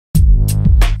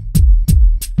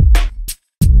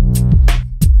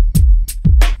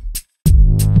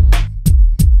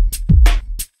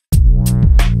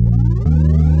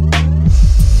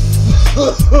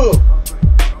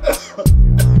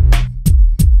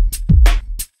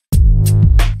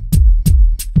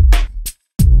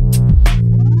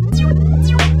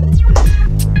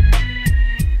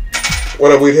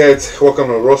What up, weedheads? Welcome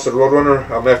to Roasted Roadrunner.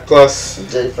 I'm F Plus,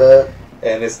 J-ferret,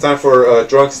 and it's time for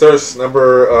Drunksters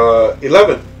number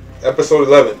 11, episode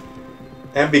 11.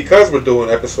 And because we're doing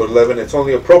episode 11, it's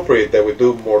only appropriate that we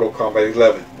do Mortal Kombat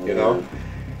 11. You know.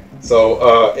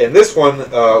 So in this one,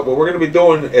 what we're going to be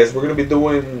doing is we're going to be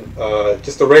doing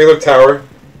just a regular tower,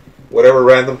 whatever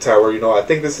random tower. You know, I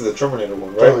think this is a Terminator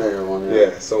one, right? Terminator one.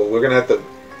 Yeah. So we're going to have to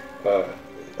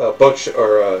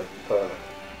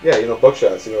yeah, you know,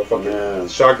 buckshots, you know, fucking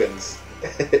shotguns.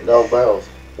 No barrels.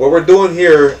 What we're doing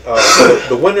here,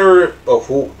 the winner of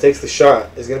who takes the shot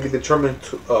is going to be determined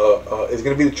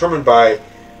by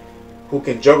who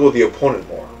can juggle the opponent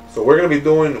more. So we're going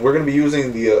to be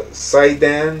using the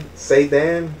Seidan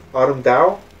Autumn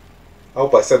Dao. I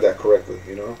hope I said that correctly,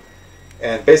 you know.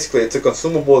 And basically, it's a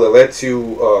consumable that lets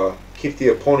you keep the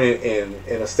opponent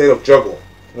in a state of juggle.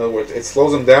 In other words, it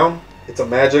slows them down. It's a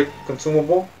magic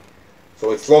consumable.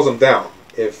 So it slows them down.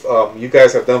 If you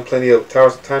guys have done plenty of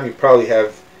Towers of Time, you probably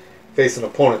have faced an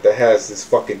opponent that has this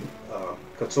fucking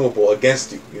consumable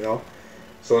against you, you know.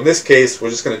 So in this case, we're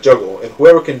just going to juggle. And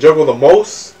whoever can juggle the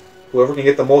most, whoever can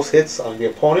get the most hits on the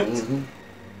opponent,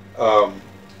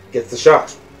 gets the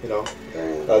shot, you know.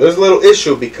 There's a little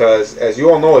issue because, as you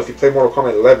all know, if you play Mortal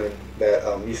Kombat 11,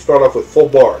 that you start off with full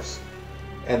bars.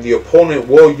 And the opponent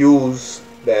will use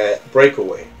that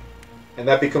breakaway. And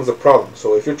that becomes a problem.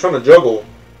 So if you're trying to juggle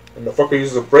and the fucker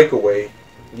uses a breakaway,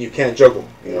 you can't juggle,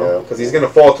 you know, because he's gonna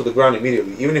fall to the ground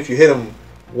immediately, even if you hit him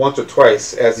once or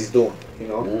twice as he's doing, you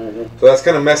know. So that's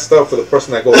kind of messed up for the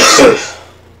person that goes first.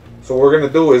 So what we're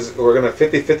gonna do is we're gonna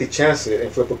 50-50 chance it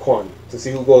and flip a coin to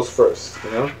see who goes first,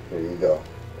 you know. There you go.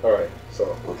 All right.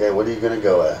 So. Okay, what are you gonna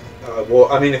go at? Well,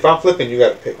 I mean, if I'm flipping, you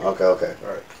gotta pick. Okay. Okay.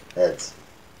 All right. Heads.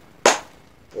 What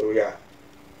do we got?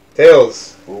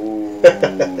 Tails. Ooh.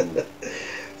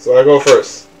 So I go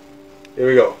first. Here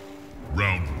we go.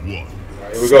 Round 1.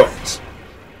 Alright, here we go.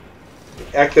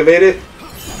 Activate it.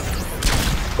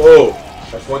 Oh,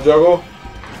 that's one juggle.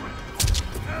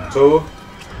 2.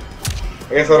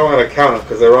 I guess I don't want to count them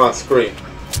because they're on screen.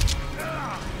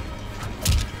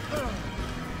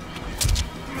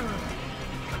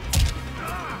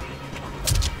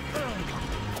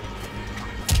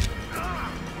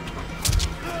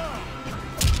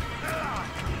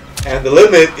 And the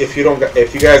limit, if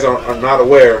you guys are not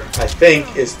aware, I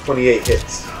think is 28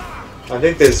 hits. I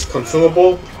think this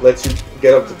consumable lets you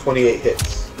get up to 28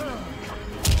 hits.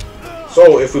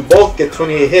 So if we both get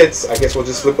 28 hits, I guess we'll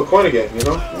just flip a coin again, you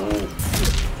know?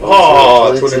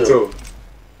 Oh, 22.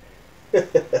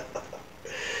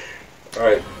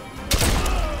 Alright.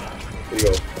 Here you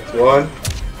go. That's 1.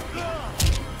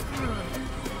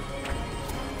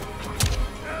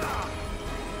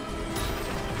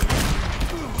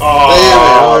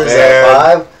 Oh, man.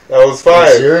 That 5? That was 5.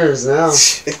 It's yours now.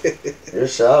 Your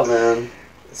shot, man.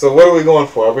 So what are we going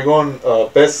for? Are we going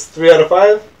best 3 out of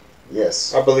 5?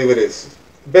 Yes. I believe it is.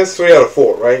 Best 3 out of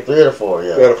 4, right? 3 out of 4,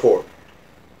 yeah. 3 out of 4.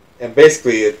 And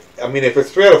basically, if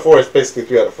it's 3 out of 4, it's basically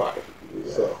 3 out of 5.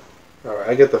 Yeah. So, alright,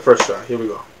 I get the first shot. Here we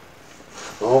go.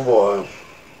 Oh, boy.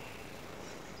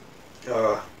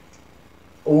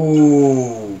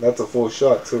 Ooh. That's a full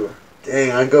shot, too.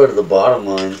 Dang, I go to the bottom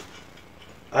line.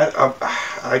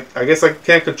 I guess I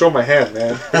can't control my hand,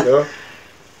 man. You know?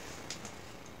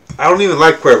 I don't even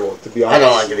like Cuervo, to be honest. I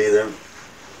don't like it either.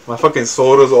 My fucking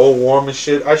soda's all warm and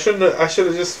shit. I should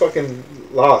have just fucking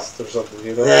lost or something,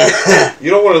 you know? You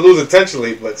don't want to lose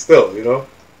intentionally, but still, you know?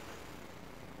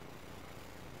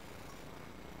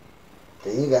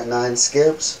 Dang, you got 9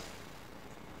 skips?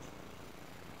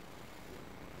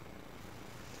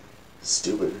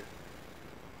 Stupid.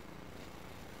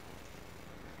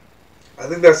 I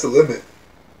think that's the limit.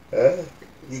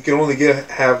 You can only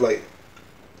have like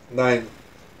 9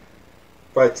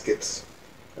 fight skips,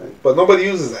 but nobody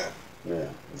uses that. Yeah.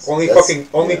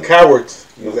 Only cowards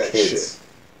use that shit.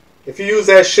 If you use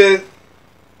that shit,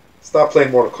 stop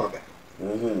playing Mortal Kombat.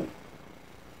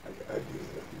 I've used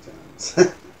it a few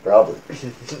times. Probably.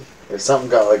 If something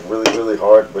got like really, really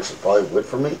hard, which it probably would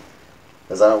for me,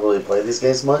 because I don't really play these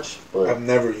games much. But I've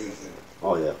never used it.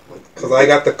 Oh yeah. Because I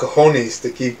got the cojones to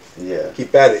keep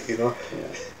at it, you know.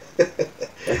 Yeah.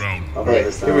 Okay,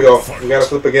 here we go. We gotta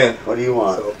flip again. What do you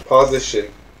want? So pause this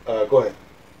shit. Go ahead.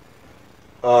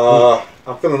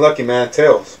 I'm feeling lucky, man.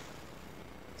 Tails.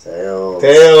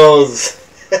 Tails.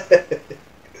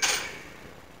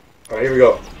 Alright, here we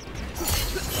go.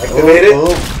 Activate it.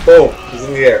 Boom. He's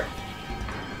in the air.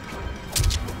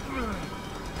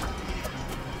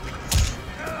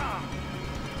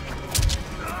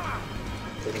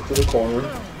 Take him to the corner.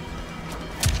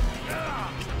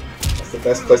 That's the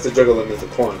best place to juggle him is the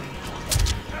corner.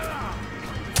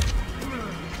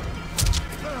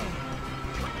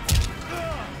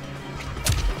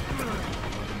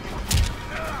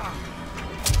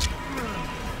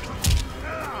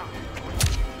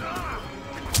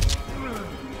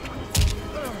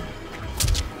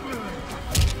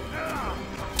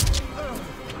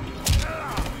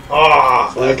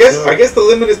 22. I guess the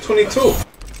limit is 22.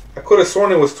 I could have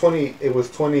sworn it was 20. It was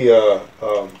 20.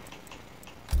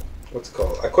 What's it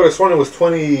called? I could have sworn it was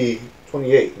 20.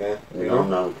 28, man. You know?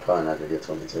 I'm probably not gonna get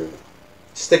 22.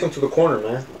 Stick them to the corner,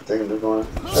 man. Take them to the corner.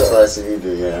 That's what I see you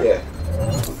do. Yeah. Yeah.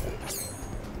 Okay.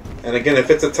 And again, if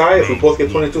it's a tie, if we both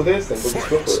get 22 hits, then we'll just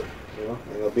go for it. You know,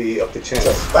 and it'll be up to chance.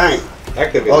 So, bang.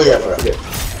 Activate. Oh yeah, don't forget.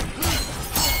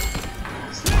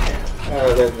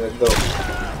 Then no.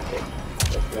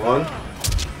 One.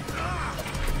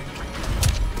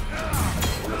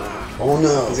 Oh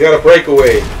no. He's got a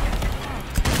breakaway.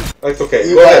 That's okay.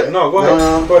 You go got ahead. it. No, go ahead.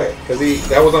 No. Go ahead. Because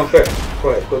that was unfair. Go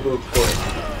ahead. Go do it. Go ahead.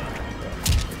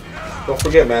 Don't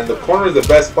forget, man. The corner is the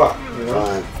best spot. You know.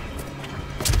 Fine.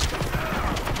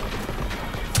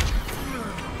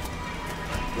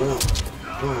 No.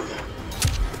 Oh,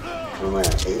 what am I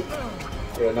at? 8?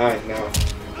 You're at 9 now.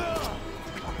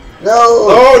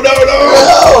 No. No.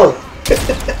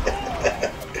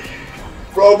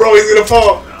 Bro, he's gonna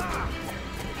fall.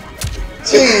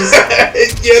 Jeez.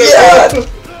 Get him.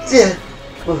 Yeah.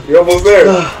 You're almost there.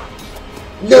 No.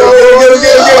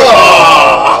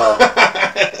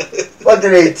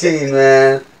 Fucking 18,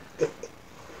 man.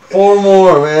 4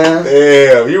 more, man.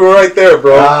 Damn, you were right there,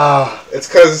 bro. It's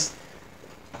because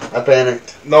I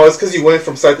panicked. No, it's because you went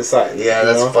from side to side. Yeah,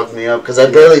 that's fucked me up. Because I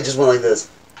barely just went like this.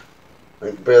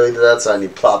 Like, barely to that side and he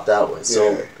plopped that way.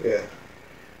 So.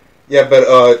 Yeah, but,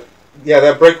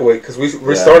 that breakaway, because we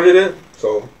restarted it,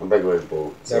 so. The breakaway is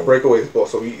bull. That breakaway is bull,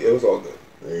 so it was all good.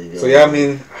 There you go. So, yeah, I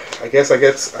mean, I guess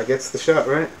the shot,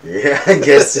 right? Yeah, I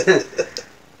guess.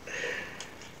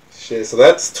 Shit, so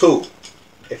that's 2.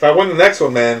 If I win the next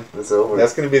one, man, that's over.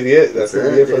 That's going to be the it. That's going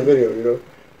to be it for the video, you know?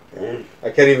 Yeah. I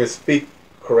can't even speak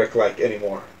correct like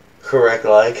anymore. Correct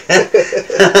like.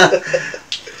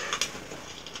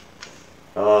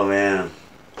 Oh man.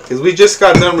 Because we just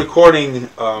got done recording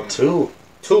 2.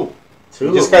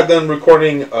 We just got done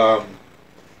recording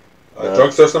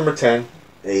Drugstores number 10.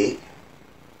 8.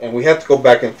 And we had to go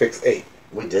back and fix 8.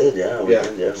 We did, yeah. We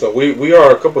did, yeah. So we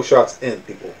are a couple shots in,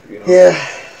 people. You know? Yeah.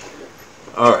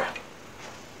 Alright.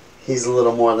 He's a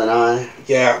little more than I.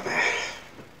 Yeah, man.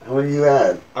 How many you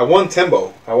had? I won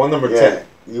Tembo. I won number 10.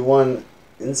 You won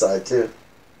inside too.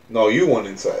 No, you won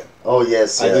inside. Oh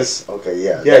yes. Okay,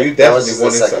 yeah. Yeah, you definitely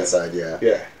won the inside. Second side, yeah.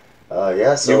 Yeah.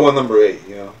 Yeah. So you won number 8.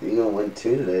 You know. You're gonna win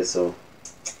 2 today, so.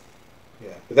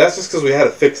 Yeah, but that's just because we had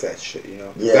to fix that shit. You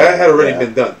know. Yeah. That had already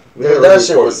been done. That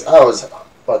shit was. I was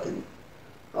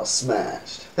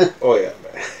smashed. Oh yeah,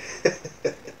 man.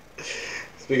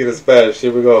 Speaking of Spanish,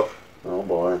 here we go. Oh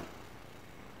boy.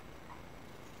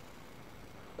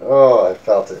 Oh, I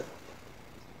felt it.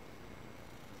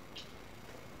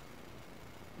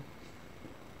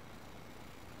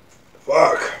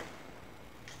 Fuck.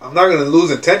 I'm not gonna lose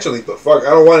intentionally, but fuck,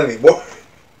 I don't want any more.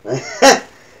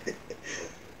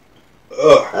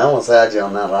 Ugh. I almost had you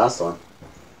on that last one.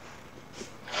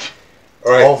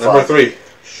 All right, number 3,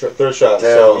 third shot.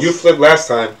 Tails. So you flipped last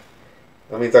time.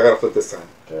 That means I gotta flip this time.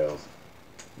 Tails.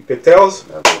 You picked tails?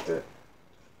 I picked it.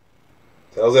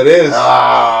 Tails it is.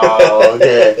 Oh,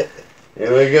 okay.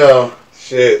 Here we go.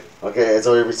 Shit. Okay, it's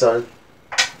already restarted?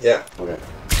 Yeah. Okay.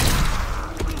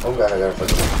 Oh god, I gotta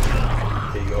fucking.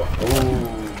 There you go. Ooh.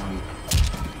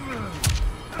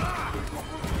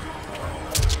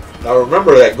 Now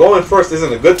remember that going first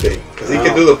isn't a good thing because he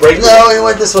can do the breakaway. No, he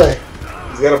went this way.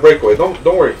 He's got a breakaway. Don't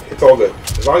worry. It's all good.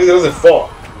 As long as he doesn't fall.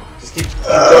 Just keep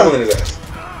juggling his ass.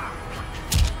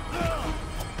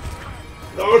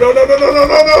 No. Dude, it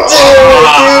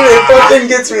fucking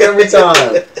gets me every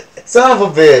time. Son of a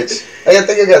bitch. I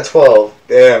think I got 12.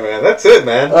 Yeah, man. That's it,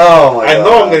 man. Oh my god. I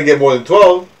know I'm going to get more than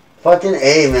 12. Fucking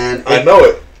A, man. I know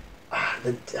it. I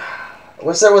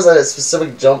wish there was a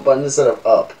specific jump button instead of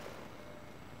up.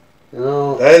 You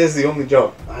know? That is the only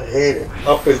jump. I hate it.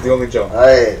 Up is the only jump.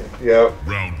 I hate it. Yep.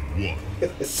 Round 1.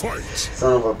 Fight.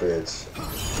 Son of a bitch.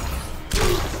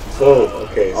 Oh,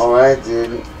 okay. Alright,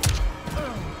 dude.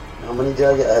 How many did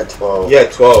I get? I had 12. Yeah,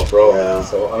 12, bro. Yeah.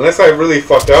 So unless I really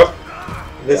fuck up,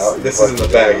 this is in the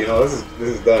bag. Yeah. You know, this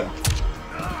is done.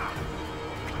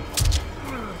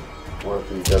 Or if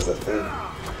he does that thing.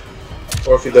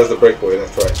 Or if he does the breakaway,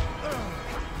 that's right.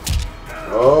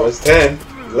 Oh. It's 10,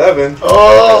 11.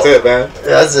 Oh. That's it, man.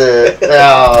 That's it.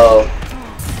 Oh.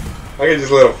 I can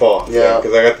just let him fall. Yeah.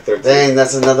 Because I got the 13. Dang,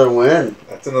 that's another win.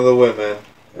 That's another win, man.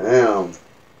 Damn.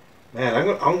 Man,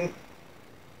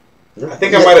 I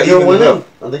think I might have evened it up.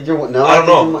 I think you're winning. No, I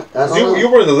don't know. You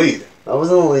were in the lead. I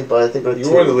was in the lead, but I think You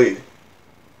were in the lead.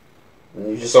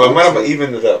 So I might have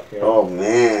evened it up. You know? Oh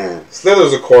man.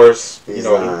 Slither's, of course, He's he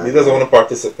doesn't want to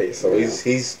participate, so Yeah.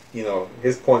 he's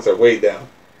his points are way down.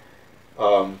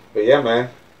 But yeah, man.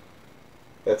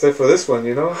 That's it for this one,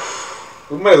 you know?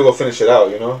 We might as well finish it out,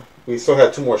 you know? We still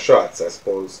had 2 more shots, I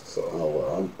suppose, so... Oh,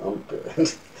 well, I'm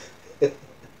good.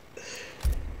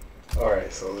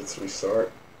 Alright, so let's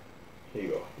restart. Here you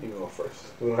go. You can go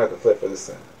first. We don't have to flip for this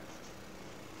time.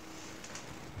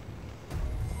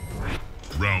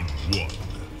 Round 1.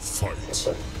 Fight.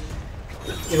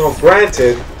 You know,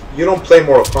 granted, you don't play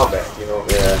Mortal Kombat, you know?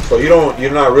 Yeah. So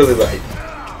you're not really like...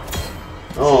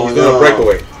 Oh, he's doing a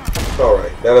breakaway. It's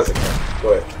alright. That doesn't count.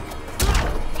 Go ahead.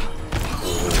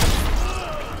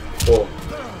 Boom.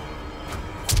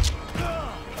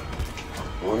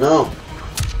 Oh, no.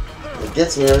 It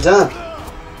gets me every time.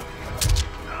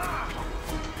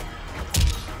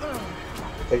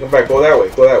 Take him back. Go that way.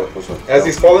 Go that way. Which one? As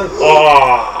he's falling...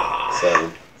 Oh!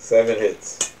 7. 7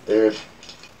 hits. Dude.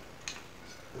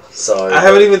 Sorry. I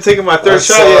haven't even taken my 3rd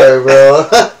shot sorry, yet.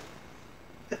 Bro.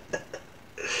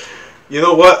 You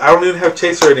know what? I don't even have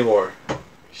chaser anymore.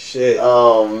 Shit.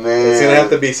 Oh, man. It's gonna have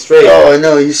to be straight. Oh, I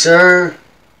know. You sure?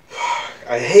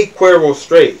 I hate Cuervo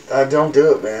straight. Don't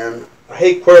do it, man. I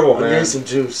hate Cuervo, I'll man. give you some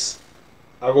juice.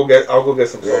 I'll go get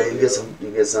some. Yeah, soda, you get some.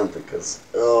 You get something, cause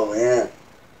oh man.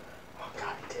 Oh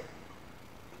God, he did.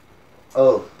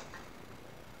 Oh.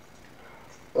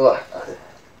 Ugh.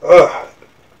 Ugh.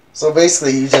 So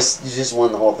basically, you just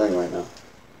won the whole thing right now.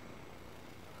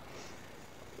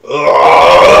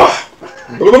 Ugh.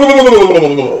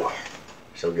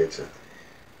 She'll get you.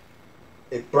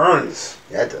 It burns.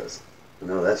 Yeah, it does. I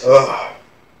know that's. Ugh.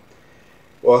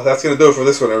 Well, that's gonna do it for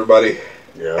this one, everybody.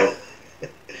 Yeah.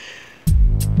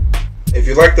 If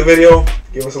you liked the video,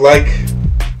 give us a like.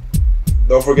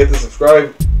 Don't forget to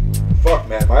subscribe. Fuck,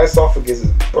 man, my esophagus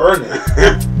is burning.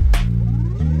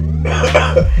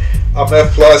 I'm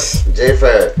F+.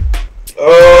 J-ferret.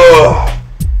 Oh,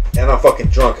 and I'm fucking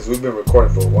drunk because we've been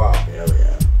recording for a while. Hell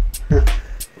yeah.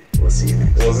 We'll see you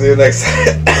next time. We'll see you next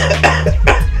time.